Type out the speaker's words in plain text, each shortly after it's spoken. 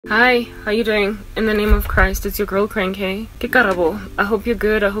Hi, how you doing? In the name of Christ, it's your girl Cranky. Que carabo. I hope you're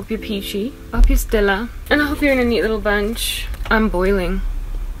good, I hope you're peachy, I hope you're Stella, and I hope you're in a neat little bunch. I'm boiling.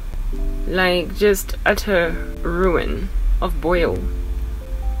 Like, just utter ruin of boil.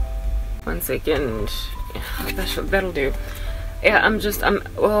 1 second. Yeah, that'll do. Yeah, I'm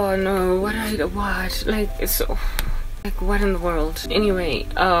oh no, what? Like, it's so... Like, what in the world? Anyway,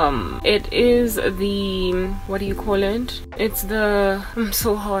 it is the, what do you call it? It's the, I'm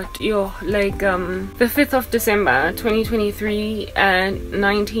so hot, yo, like, the 5th of December, 2023 at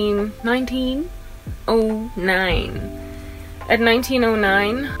 1909. At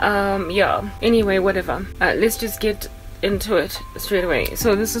 1909, yeah, anyway, whatever. Let's just get into it straight away.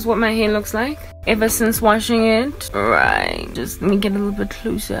 So this is what my hair looks like ever since washing it. Right, just let me get a little bit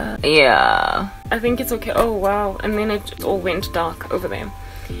closer. Yeah, I think it's okay. Oh wow, and then it all went dark over there.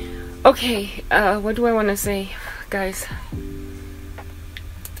 Okay, what do I want to say, guys?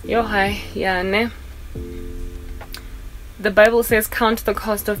 Yo, hi. Yeah, ne? The Bible says count the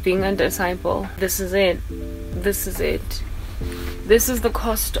cost of being a disciple. This is it. This is it. This is the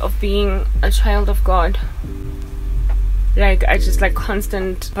cost of being a child of God. Like, I just like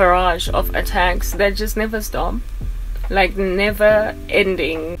constant barrage of attacks that just never stop. Like, never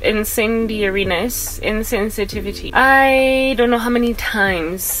ending incendiariness, insensitivity. I don't know how many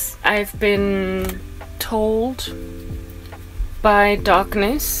times I've been told by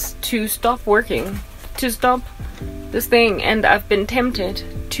darkness to stop working, to stop this thing, and I've been tempted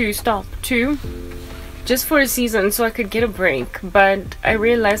to stop too, just for a season so I could get a break, but I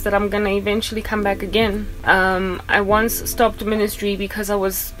realized that I'm gonna eventually come back again. I once stopped ministry because I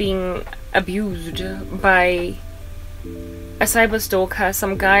was being abused by a cyber stalker,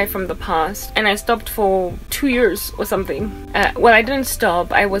 some guy from the past, and I stopped for 2 years or something. Well, I didn't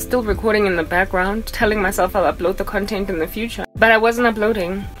stop. I was still recording in the background, telling myself I'll upload the content in the future, but I wasn't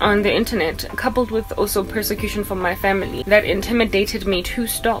uploading on the internet, coupled with also persecution from my family that intimidated me to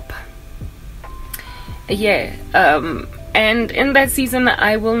stop. Yeah, and in that season,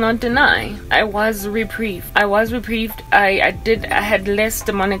 I will not deny, I was reprieved. I had less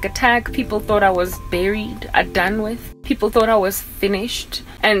demonic attack. People thought I was buried, done with. People thought I was finished,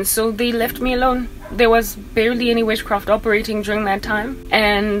 and so they left me alone. There was barely any witchcraft operating during that time,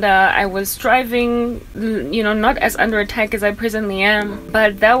 and I was striving, you know, not as under attack as I presently am,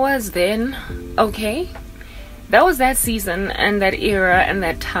 but that was then, okay? That was that season, and that era, and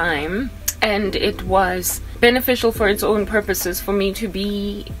that time. And it was beneficial for its own purposes for me to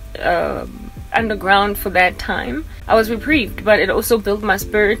be underground for that time. I was reprieved, but it also built my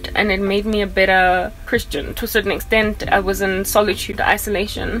spirit, and it made me a better Christian to a certain extent. I was in solitude,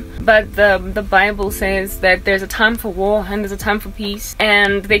 isolation, but the Bible says that there's a time for war and there's a time for peace,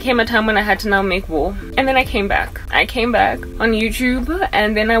 and there came a time when I had to now make war. And then I came back on YouTube,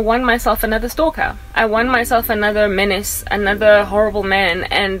 and then I won myself another stalker. I won myself another menace, another horrible man,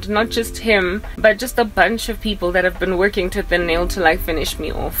 and not just him, but just a bunch of people that have been working tooth and nail to like finish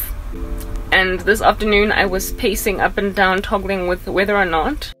me off. And this afternoon I was pacing up and down, toggling with whether or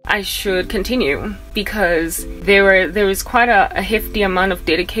not I should continue, because there is quite a hefty amount of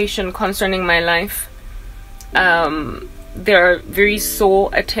dedication concerning my life. There are very sore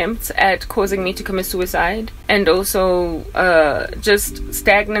attempts at causing me to commit suicide, and also just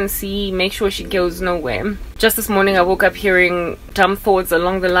stagnancy, make sure she goes nowhere. Just this morning I woke up hearing dumb thoughts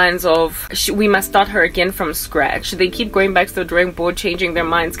along the lines of, we must start her again from scratch. They keep going back to the drawing board, changing their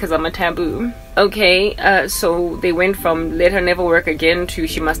minds because I'm a taboo. Okay, so they went from let her never work again to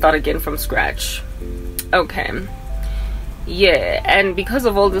she must start again from scratch. Okay. Yeah, and because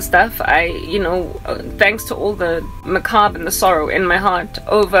of all this stuff, I, you know, thanks to all the macabre and the sorrow in my heart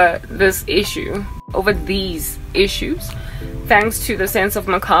over this issue, over these issues, thanks to the sense of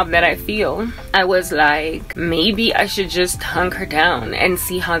macabre that I feel, I was like, maybe I should just hunker down and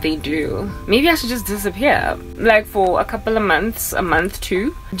see how they do. Maybe I should just disappear, like for a couple of months, a month,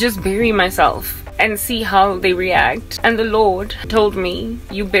 two, just bury myself and see how they react. And the Lord told me,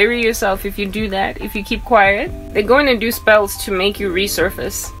 you bury yourself if you do that. If you keep quiet, they're going to do spells to make you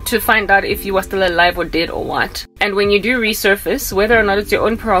resurface, to find out if you are still alive or dead or what. And when you do resurface, whether or not it's your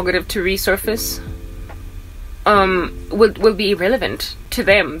own prerogative to resurface, will be irrelevant to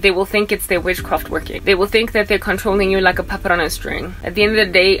them. They will think it's their witchcraft working. They will think that they're controlling you like a puppet on a string. At the end of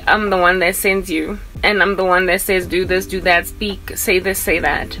the day, I'm the one that sends you, and I'm the one that says do this, do that, speak, say this, say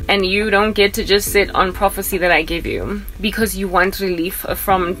that. And you don't get to just sit on prophecy that I give you because you want relief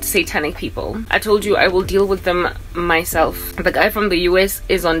from satanic people. I told you I will deal with them myself. The guy from the US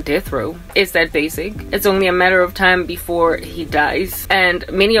is on death row. It's that basic. It's only a matter of time before he dies. And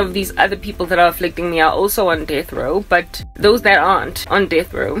many of these other people that are afflicting me are also on death row, but those that aren't on on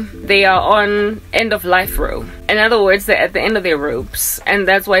death row. They are on end of life row. In other words, they're at the end of their ropes, and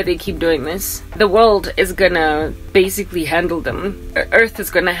that's why they keep doing this. The world is gonna basically handle them. Earth is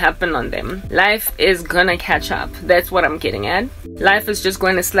gonna happen on them. Life is gonna catch up. That's what I'm getting at. Life is just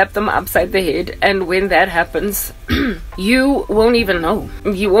going to slap them upside the head, and when that happens, you won't even know.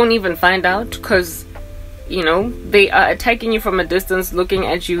 You won't even find out, because you know, they are attacking you from a distance, looking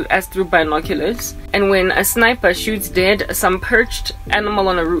at you as through binoculars. And when a sniper shoots dead some perched animal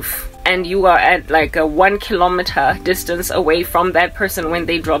on a roof, and you are at like a 1 kilometer distance away from that person when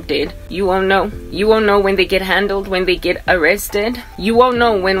they drop dead, you won't know. You won't know when they get handled, when they get arrested. You won't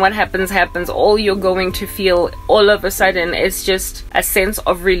know when what happens. All you're going to feel all of a sudden is just a sense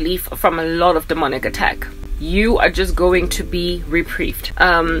of relief from a lot of demonic attack. You are just going to be reprieved.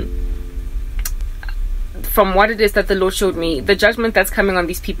 From what it is that the Lord showed me, the judgment that's coming on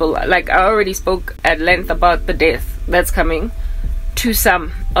these people, like I already spoke at length about the death that's coming to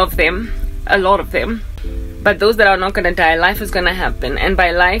some of them, a lot of them. But those that are not going to die, life is going to happen. And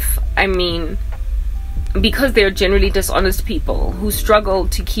by life, I mean because they're generally dishonest people who struggle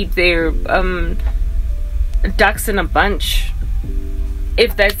to keep their ducks in a bunch,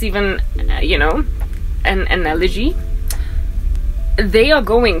 if that's even, you know, an analogy. They are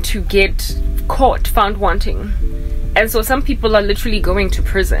going to get caught, found wanting. And so some people are literally going to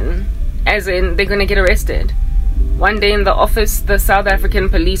prison, as in they're going to get arrested. One day in the office, the South African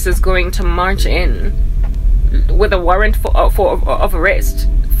police is going to march in with a warrant of arrest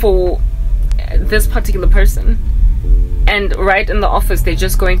for this particular person, and right in the office they're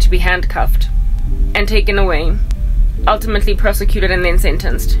just going to be handcuffed and taken away, ultimately prosecuted and then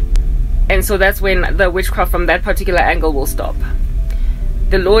sentenced. And so that's when the witchcraft from that particular angle will stop.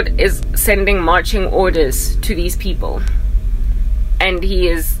 The Lord is sending marching orders to these people, and he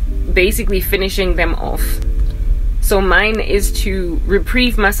is basically finishing them off. So mine is to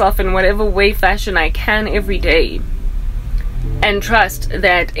reprieve myself in whatever way, fashion I can every day, and trust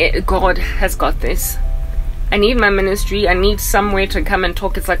that God has got this. I need my ministry. I need somewhere to come and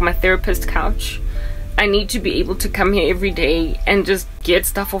talk. It's like my therapist couch. I need to be able to come here every day and just get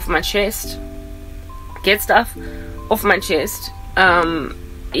stuff off my chest.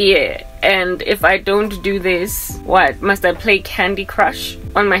 Yeah, and if I don't do this, what? Must I play Candy Crush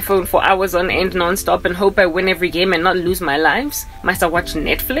on my phone for hours on end non-stop and hope I win every game and not lose my lives? Must I watch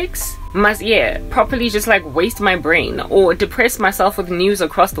Netflix? Must, yeah, properly just like waste my brain or depress myself with news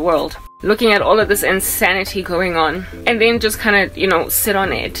across the world, looking at all of this insanity going on, and then just kind of, you know, sit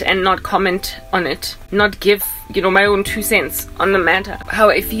on it and not comment on it, not give, you know, my own 2 cents on the matter, how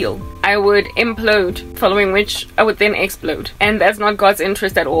I feel. I would implode, following which I would then explode, and that's not God's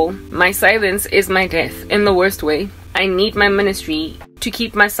interest at all. My silence is my death in the worst way. I need my ministry to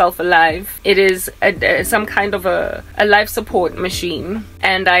keep myself alive. It is some kind of a life support machine,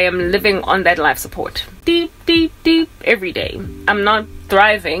 and I am living on that life support deep every day. I'm not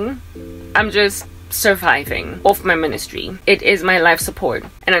thriving, I'm just surviving off my ministry. It is my life support,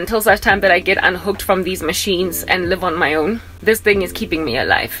 and until such time that I get unhooked from these machines and live on my own, this thing is keeping me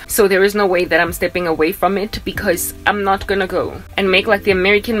alive. So there is no way that I'm stepping away from it, because I'm not gonna go and make like the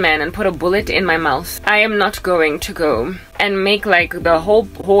American man and put a bullet in my mouth. I am not going to go and make like the whole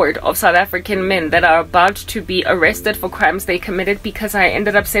horde of South African men that are about to be arrested for crimes they committed because I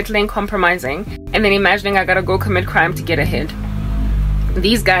ended up settling, compromising, and then imagining I gotta go commit crime to get ahead.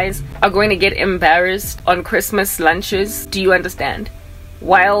 These guys are going to get embarrassed on Christmas lunches, do you understand?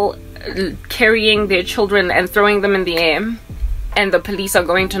 While carrying their children and throwing them in the air. And the police are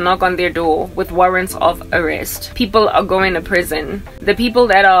going to knock on their door with warrants of arrest. People are going to prison. The people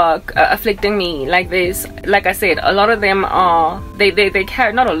that are afflicting me like this, like I said, a lot of them are, they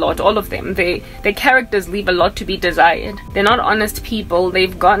carry, not a lot, all of them, their characters leave a lot to be desired. They're not honest people.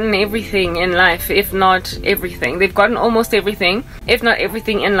 They've gotten everything in life, if not everything. They've gotten almost everything, if not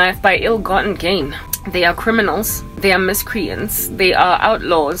everything in life, by ill-gotten gain. They are criminals, they are miscreants, they are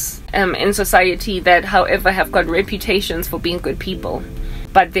outlaws in society that, however, have got reputations for being good people.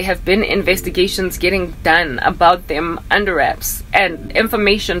 But there have been investigations getting done about them under wraps, and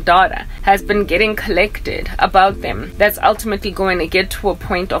information, data, has been getting collected about them that's ultimately going to get to a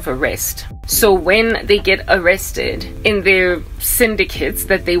point of arrest. So when they get arrested in their syndicates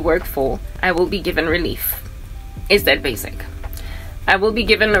that they work for, I will be given relief. Is that basic? I will be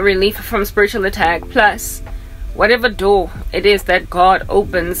given a relief from spiritual attack, plus whatever door it is that God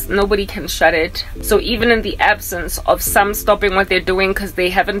opens, nobody can shut it. So even in the absence of some stopping what they're doing because they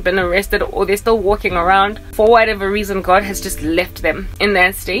haven't been arrested or they're still walking around, for whatever reason God has just left them in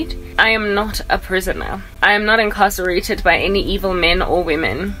that state, I am not a prisoner. I am not incarcerated by any evil men or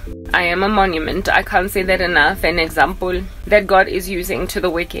women. I am a monument. I can't say that enough. An example that God is using to the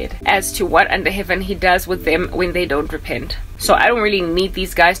wicked as to what under heaven he does with them when they don't repent. So I don't really need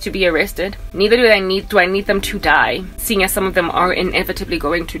these guys to be arrested. Neither do I need them to die, seeing as some of them are inevitably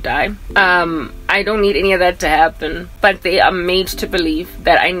going to die. I don't need any of that to happen, but they are made to believe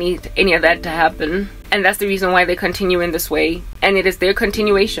that I need any of that to happen. And that's the reason why they continue in this way. And it is their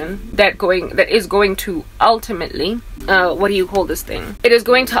continuation that is going to ultimately, what do you call this thing? It is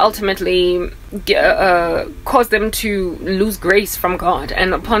going to ultimately cause them to lose grace from God.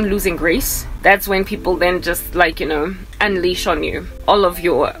 And upon losing grace, that's when people then just unleash on you all of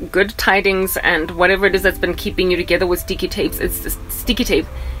your good tidings and whatever it is that's been keeping you together with sticky tapes. It's the sticky tape.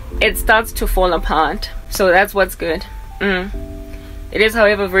 It starts to fall apart. So that's what's good. It is,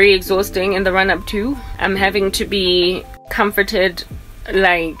 however, very exhausting in the run-up to. I'm having to be comforted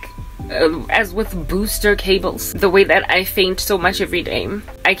as with booster cables, the way that I faint so much every day.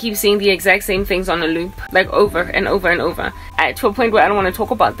 I keep seeing the exact same things on a loop, over and over and over, to a point where I don't want to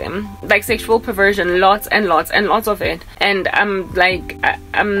talk about them. Like sexual perversion, lots and lots and lots of it. And I'm like,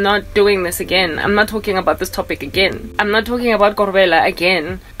 I'm not doing this again. I'm not talking about this topic again. I'm not talking about Korvela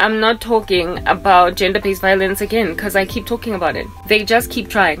again. I'm not talking about gender-based violence again, because I keep talking about it. They just keep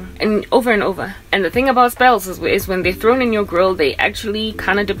trying, and over and over. And the thing about spells is when they're thrown in your grill, they actually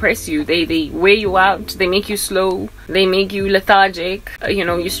kind of depress you. They wear you out. They make you slow. They make you lethargic.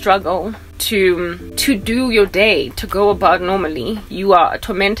 You struggle to do your day, to go about normally. You are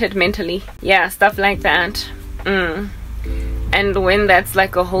tormented mentally. Yeah, stuff like that. And when that's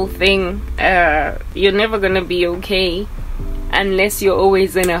like a whole thing, you're never gonna be okay unless you're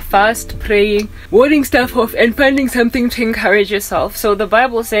always in a fast, praying, warding stuff off, and finding something to encourage yourself. So the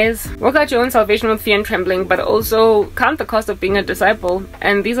Bible says, work out your own salvation with fear and trembling, but also count the cost of being a disciple.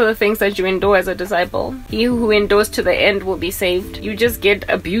 And these are the things that you endure as a disciple. He who endures to the end will be saved. You just get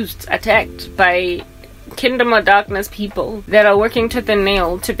abused, attacked by kingdom of darkness people that are working tooth and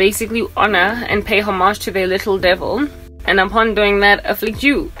nail to basically honor and pay homage to their little devil. And upon doing that, afflict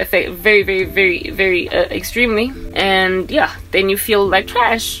you very, very, very, very extremely. And yeah, then you feel like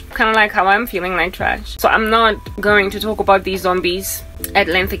trash, kind of like how I'm feeling like trash. So I'm not going to talk about these zombies at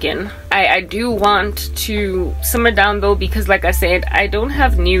length again. I do want to simmer down though, because like I said, I don't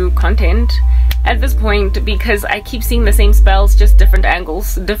have new content at this point, because I keep seeing the same spells, just different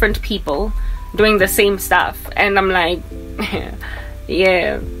angles, different people doing the same stuff. And I'm like,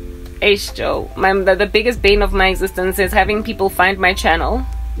 yeah. Joe, the biggest bane of my existence is having people find my channel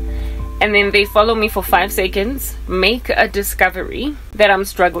and then they follow me for 5 seconds, make a discovery that I'm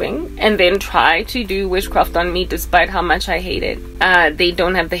struggling, and then try to do witchcraft on me despite how much I hate it. They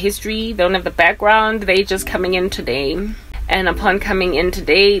don't have the history, they don't have the background, they just coming in today. And upon coming in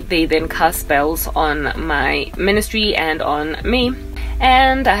today, they then cast spells on my ministry and on me.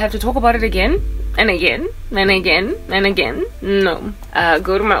 And I have to talk about it again. And again, and again, and again. No.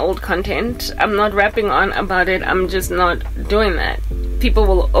 Go to my old content. I'm not rapping on about it. I'm just not doing that. People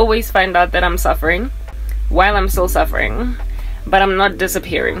will always find out that I'm suffering while I'm still suffering. But I'm not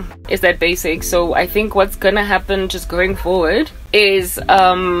disappearing. Is that basic? So I think what's gonna happen just going forward is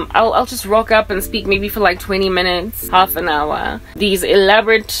I'll just rock up and speak maybe for like 20 minutes, half an hour. These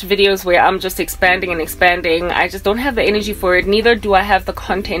elaborate videos where I'm just expanding and expanding, I just don't have the energy for it. Neither do I have the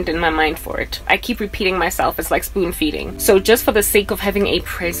content in my mind for it. I keep repeating myself. It's like spoon feeding. So just for the sake of having a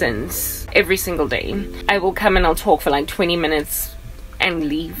presence every single day, I will come and I'll talk for like 20 minutes and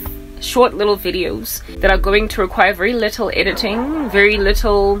leave. Short little videos that are going to require very little editing, very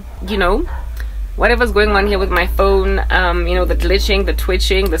little, whatever's going on here with my phone, the glitching, the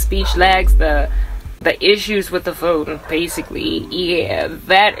twitching, the speech lags, the issues with the phone, basically. Yeah,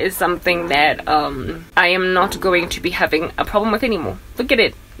 that is something that I am not going to be having a problem with anymore. Look at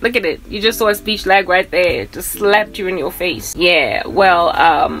it. Look at it. You just saw a speech lag right there. It just slapped you in your face. Yeah,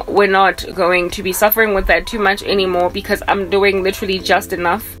 well, we're not going to be suffering with that too much anymore, because I'm doing literally just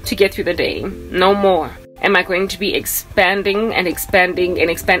enough to get through the day. No more. Am I going to be expanding and expanding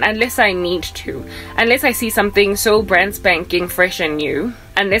and expand? Unless I need to. Unless I see something so brand spanking fresh and new.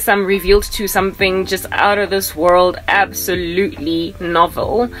 Unless I'm revealed to something just out of this world, absolutely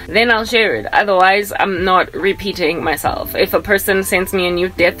novel, then I'll share it. Otherwise, I'm not repeating myself. If a person sends me a new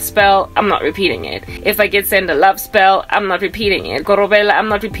death spell, I'm not repeating it. If I get sent a love spell, I'm not repeating it. Gorobela, I'm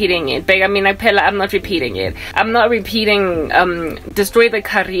not repeating it. Begamina Pella, I'm not repeating it. I'm not repeating destroy the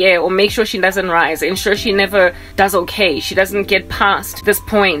career or make sure she doesn't rise, ensure she never does okay, she doesn't get past this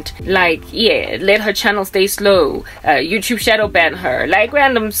point. Like, yeah, let her channel stay slow, YouTube shadow ban her, like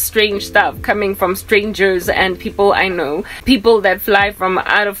random strange stuff coming from strangers and people I know, people that fly from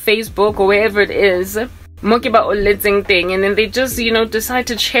out of Facebook or wherever it is. mokiba olitzing thing, and then they just, you know, decide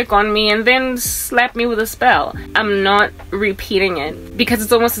to check on me and then slap me with a spell. I'm not repeating it, because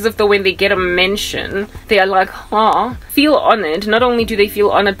it's almost as if though when they get a mention, they are like, huh, feel honored. Not only do they feel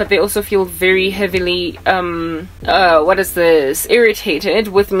honored, but they also feel very heavily, what is this, irritated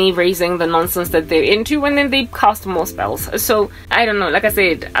with me raising the nonsense that they're into, and then they cast more spells. So, I don't know, like I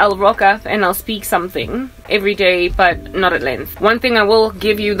said, I'll rock up and I'll speak something every day, but not at length. One thing I will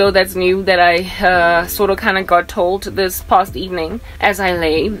give you though that's new, that I sort of kind of got told this past evening as I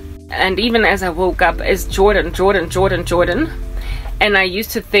lay, and even as I woke up, is Jordan. And I used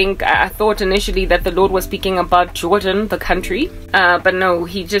to think, I thought initially that the Lord was speaking about Jordan, the country, but no,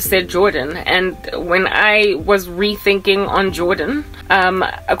 he just said Jordan. And when I was rethinking on Jordan,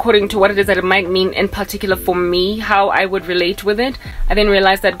 according to what it is that it might mean in particular for me, how I would relate with it, I then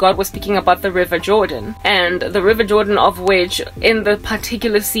realized that God was speaking about the River Jordan, and the River Jordan of which, in the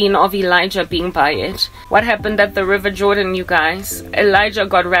particular scene of Elijah being by it, what happened at the River Jordan, you guys? Elijah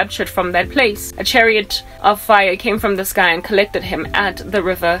got raptured from that place. A chariot of fire came from the sky and collected him at the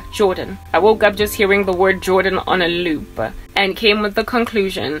River Jordan. I woke up just hearing the word Jordan on a loop, and came with the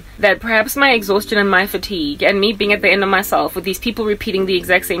conclusion that perhaps my exhaustion and my fatigue, and me being at the end of myself with these people repeating the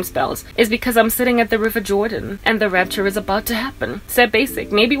exact same spells, is because I'm sitting at the River Jordan and the rapture is about to happen. So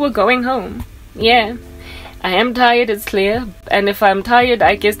basic, maybe we're going home. Yeah, I am tired, it's clear, and if I'm tired,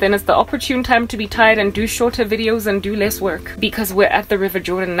 I guess then it's the opportune time to be tired and do shorter videos and do less work, because we're at the River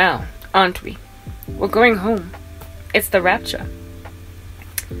Jordan now, aren't we? We're going home. It's the rapture.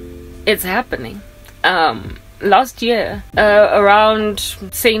 It's happening. Last year, around,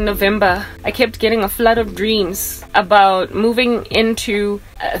 say, November, I kept getting a flood of dreams about moving into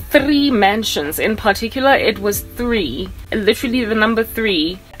 3 mansions. In particular, it was 3, literally the number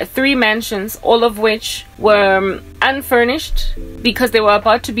 3 mansions, all of which were unfurnished because they were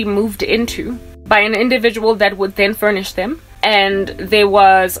about to be moved into by an individual that would then furnish them. And there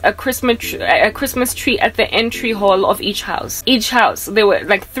was a Christmas tree at the entry hall of each house. Each house, there were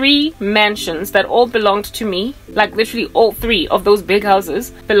like 3 mansions that all belonged to me. Like literally all 3 of those big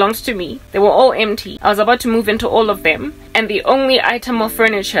houses belonged to me. They were all empty. I was about to move into all of them, and the only item of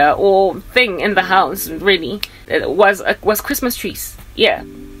furniture or thing in the house really was Christmas trees. Yeah,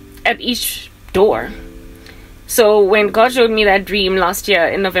 at each door. So when God showed me that dream last year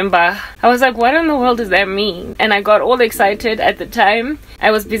in November, I was like, what in the world does that mean? And I got all excited at the time.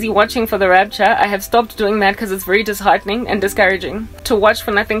 I was busy watching for the rapture. I have stopped doing that because it's very disheartening and discouraging to watch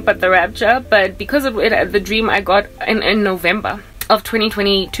for nothing but the rapture. But because of it, the dream I got in November of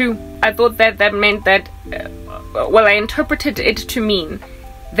 2022, I thought that meant that, well, I interpreted it to mean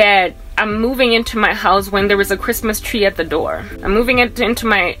that I'm moving into my house when there is a Christmas tree at the door. I'm moving into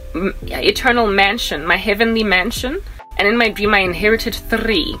my eternal mansion, my heavenly mansion. And in my dream, I inherited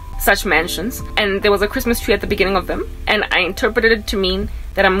 3 such mansions. And there was a Christmas tree at the beginning of them. And I interpreted it to mean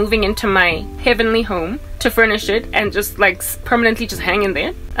that I'm moving into my heavenly home to furnish it and just like permanently just hang in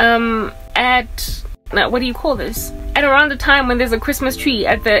there. What do you call this? At around the time when there's a Christmas tree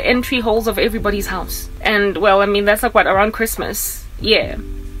at the entry halls of everybody's house. And well, I mean, that's like what, around Christmas? Yeah.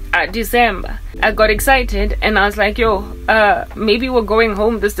 December. I got excited and I was like, yo, maybe we're going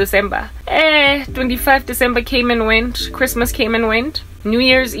home this December. 25 December came and went. Christmas came and went. New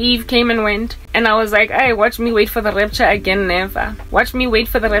Year's Eve came and went. And I was like, hey, watch me wait for the rapture again, never. Watch me wait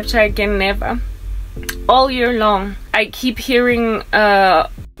for the rapture again, never. All year long, I keep hearing,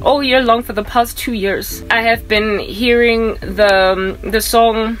 all year long for the past 2 years, I have been hearing the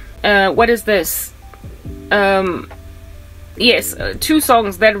song, what is this? Yes, 2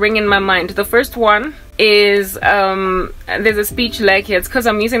 songs that ring in my mind. The first one is, there's a speech lag here. It's because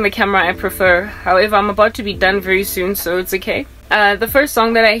I'm using the camera I prefer. However, I'm about to be done very soon, so it's okay. The first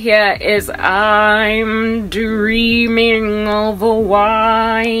song that I hear is I'm dreaming of a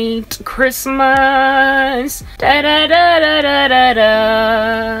white Christmas. Da da da da da da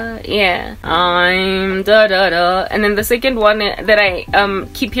da. Yeah, I'm da da da. And then the second one that I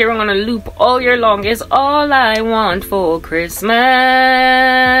keep hearing on a loop all year long is all I want for Christmas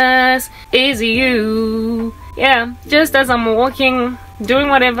is you. Yeah, just as I'm walking, doing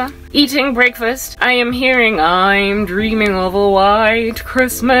whatever, eating breakfast, I am hearing I'm dreaming of a white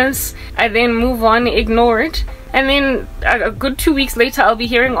Christmas. I then move on, ignore it, and then a good 2 weeks later I'll be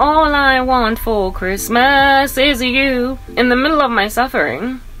hearing all I want for Christmas is you in the middle of my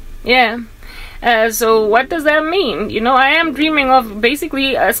suffering. Yeah. So what does that mean? You know, I am dreaming of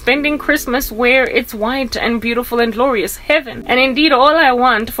basically spending Christmas where it's white and beautiful and glorious, heaven. And indeed, all I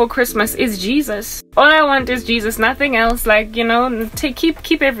want for Christmas is Jesus. All I want is Jesus, nothing else. Like, you know,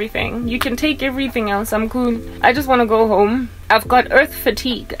 keep everything. You can take everything else. I'm cool. I just want to go home. I've got earth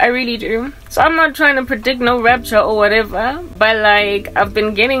fatigue. I really do. So I'm not trying to predict no rapture or whatever, but like I've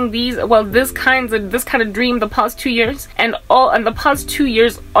been getting these, well, this kind of dream the past 2 years, and the past 2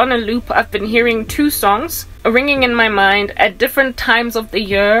 years on a loop I've been hearing 2 songs ringing in my mind at different times of the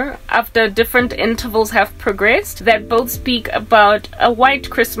year after different intervals have progressed, that both speak about a white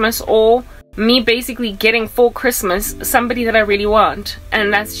Christmas or me basically getting for Christmas somebody that I really want,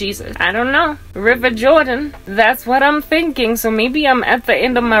 and that's Jesus. I don't know. River Jordan, that's what I'm thinking. So maybe I'm at the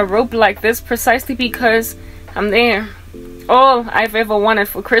end of my rope like this precisely because I'm there. All I've ever wanted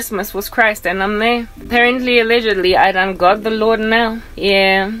for Christmas was Christ, and I'm there. Apparently, allegedly, I done got the Lord now.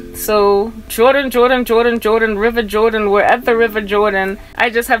 Yeah, so Jordan, River Jordan, we're at the River Jordan. I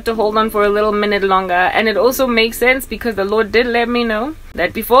just have to hold on for a little minute longer. And it also makes sense because the Lord did let me know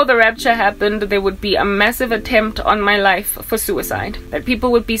that before the rapture happened, there would be a massive attempt on my life for suicide. That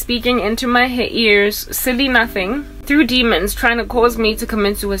people would be speaking into my ears, silly nothing, through demons trying to cause me to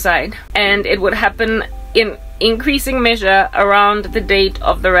commit suicide. And it would happen in increasing measure around the date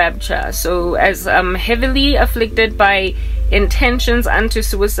of the rapture. So as I'm heavily afflicted by intentions unto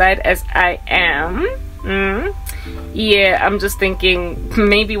suicide as I am, yeah, I'm just thinking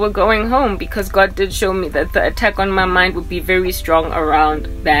maybe we're going home, because God did show me that the attack on my mind would be very strong around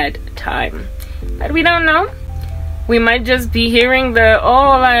that time. But we don't know. We might just be hearing the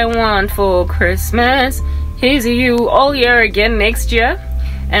all I want for Christmas is you all year again next year.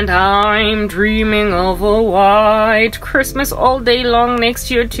 And I'm dreaming of a white Christmas all day long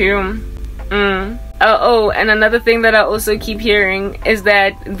next year too. Oh, and another thing that I also keep hearing is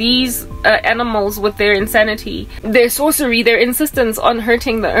that these animals, with their insanity, their sorcery, their insistence on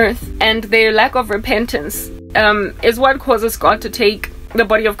hurting the earth, and their lack of repentance is what causes God to take the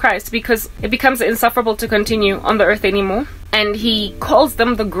body of Christ, because it becomes insufferable to continue on the earth anymore. And he calls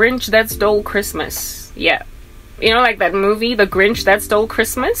them the Grinch that stole Christmas. Yeah. You know, like that movie, The Grinch That Stole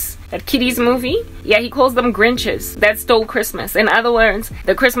Christmas? That kiddies movie? Yeah, he calls them Grinches that stole Christmas. In other words,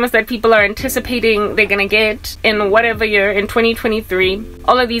 the Christmas that people are anticipating they're gonna get in whatever year, in 2023.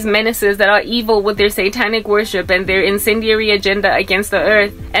 All of these menaces that are evil with their satanic worship and their incendiary agenda against the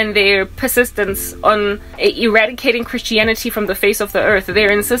earth, and their persistence on eradicating Christianity from the face of the earth,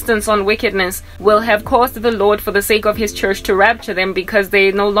 their insistence on wickedness, will have caused the Lord, for the sake of his church, to rapture them, because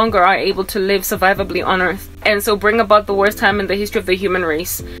they no longer are able to live survivably on earth. And so bring about the worst time in the history of the human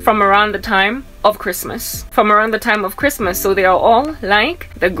race from around the time of Christmas. From around the time of Christmas. So they are all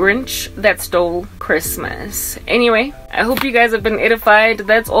like the Grinch that stole Christmas. Anyway, I hope you guys have been edified.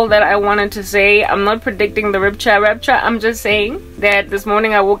 That's all that I wanted to say. I'm not predicting the rapture. I'm just saying that this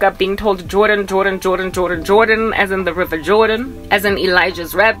morning I woke up being told Jordan, as in the River Jordan, as in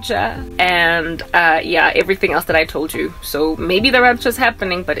Elijah's rapture, and yeah, everything else that I told you. So maybe the rapture's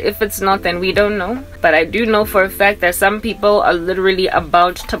happening, but if it's not, then we don't know. But I do know for a fact that some people are literally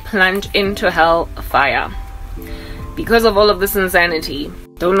about to plunge into hell fire because of all of this insanity.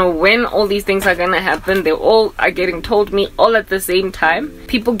 Don't know when all these things are gonna happen. They all are getting told me all at the same time.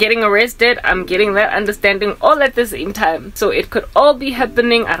 People getting arrested, I'm getting that understanding all at the same time. So it could all be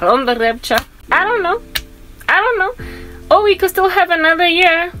happening around the rapture. I don't know. Or we could still have another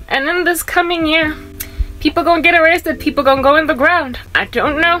year, and in this coming year people gonna get arrested, people gonna go in the ground. I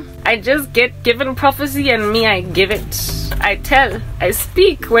don't know. I just get given prophecy, and me, I give it. I tell, I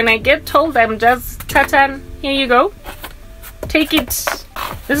speak. When I get told, I'm just Tatan. Here you go. Take it.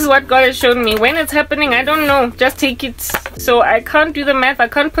 This is what God has shown me. When it's happening, I don't know. Just take it. So I can't do the math. I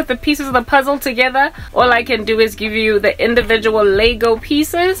can't put the pieces of the puzzle together. All I can do is give you the individual Lego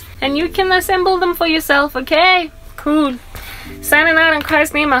pieces, and you can assemble them for yourself, okay? Cool. Signing out in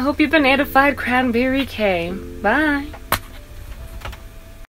Christ's name. I hope you've been edified. Cranberry K. Bye.